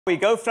We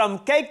go from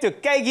cake to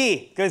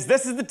cakey, because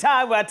this is the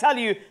time where I tell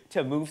you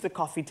to move the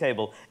coffee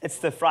table. It's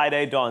the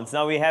Friday dance.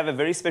 Now we have a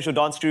very special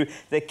dance crew,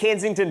 the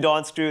Kensington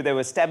dance crew. They were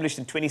established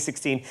in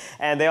 2016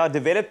 and they are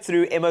developed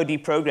through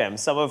MOD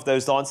programs. Some of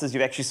those dances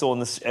you've actually saw on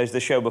the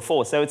show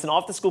before. So it's an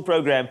after-school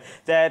program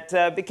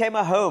that became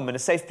a home and a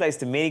safe place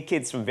to many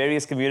kids from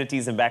various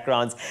communities and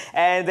backgrounds.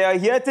 And they are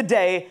here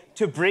today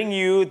to bring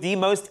you the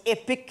most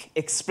epic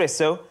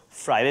Expresso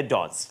Friday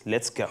dance.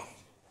 Let's go.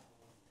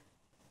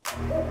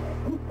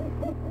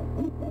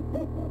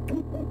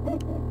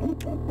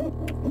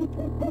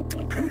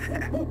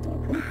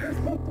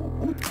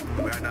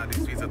 Right now,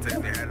 these streets are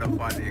taking their head up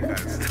party,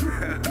 guys.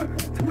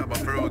 Step up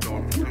for real,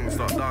 though.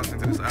 Start dancing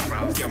to this Afro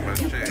house and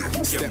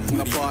shit. Step in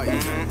the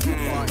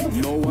party.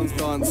 No one's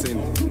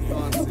dancing.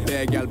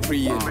 Bare gal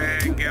preying. Bare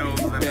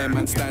girls. Bare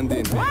man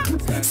standing.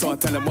 So I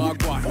tell them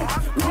wagwan,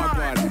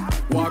 wagwan,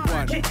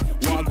 wagwan,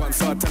 wagwan.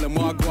 So I tell them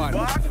wagwan,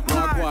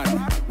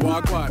 wagwan,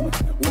 wagwan,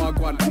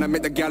 wagwan. And I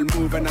make the gal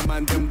move and the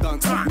man them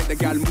dance. Make the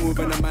gal move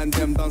and the man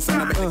them dance.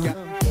 And I make the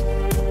gal.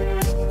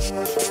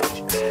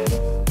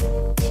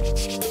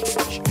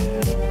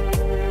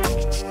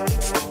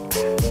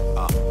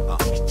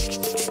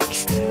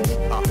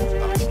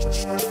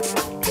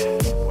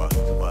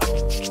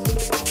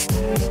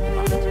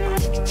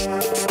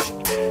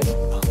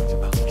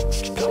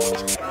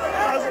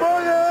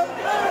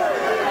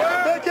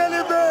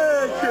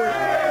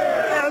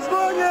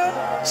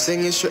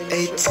 Singing sur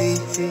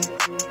 18,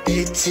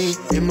 18,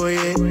 les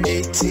moyens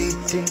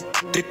 18.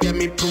 Trip à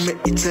mi pour me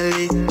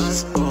Italie,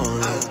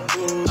 Asbonge,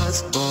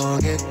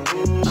 Asbonge,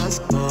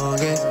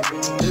 Asbonge,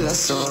 de la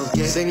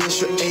sangue. Singing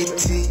sur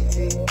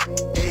 18,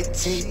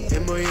 18, les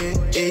moyens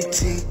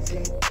 18.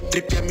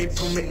 Trip à mi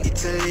pour me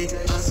Italie,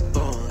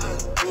 Asbonge,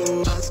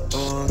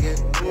 Asbonge,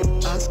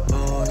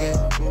 Asbonge,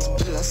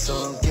 de la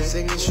sangue.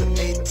 Singing sur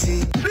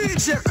 18.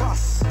 DJ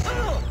Cass.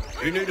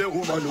 You need a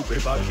woman who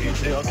prepare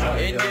kids.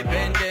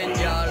 Independent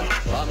girl,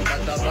 from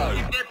Catapult.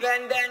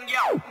 Independent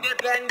girl,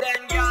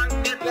 independent girl,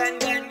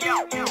 independent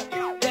girl,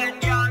 independent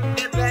girl,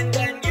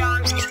 independent girl.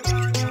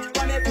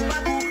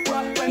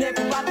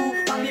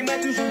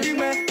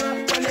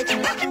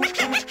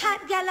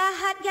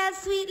 Hot gal,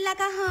 sweet like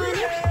a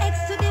honey. X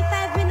to the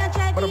 5, we not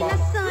drive in the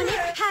sun.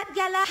 Hot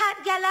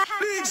gal,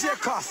 DJ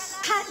Cass.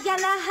 hot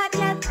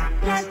gal,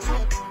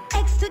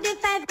 X to the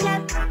 5,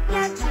 gal.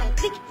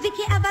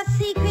 Vicky have a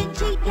secret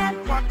G, gal.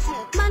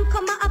 Man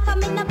come and offer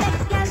me no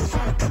best, gal.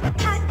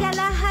 Hot gal,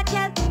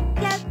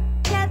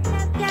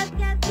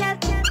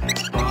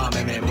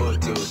 Me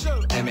moto,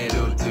 me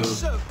luto.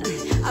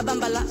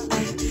 Abambala,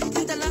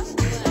 tintala,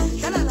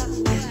 galala,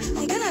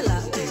 galala,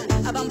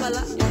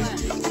 abambala,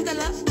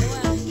 tintala,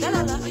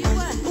 galala,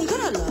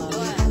 galala,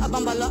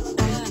 abambala,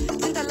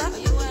 tintala,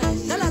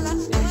 galala,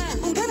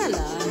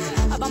 galala,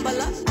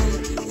 abambala,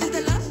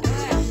 tintala.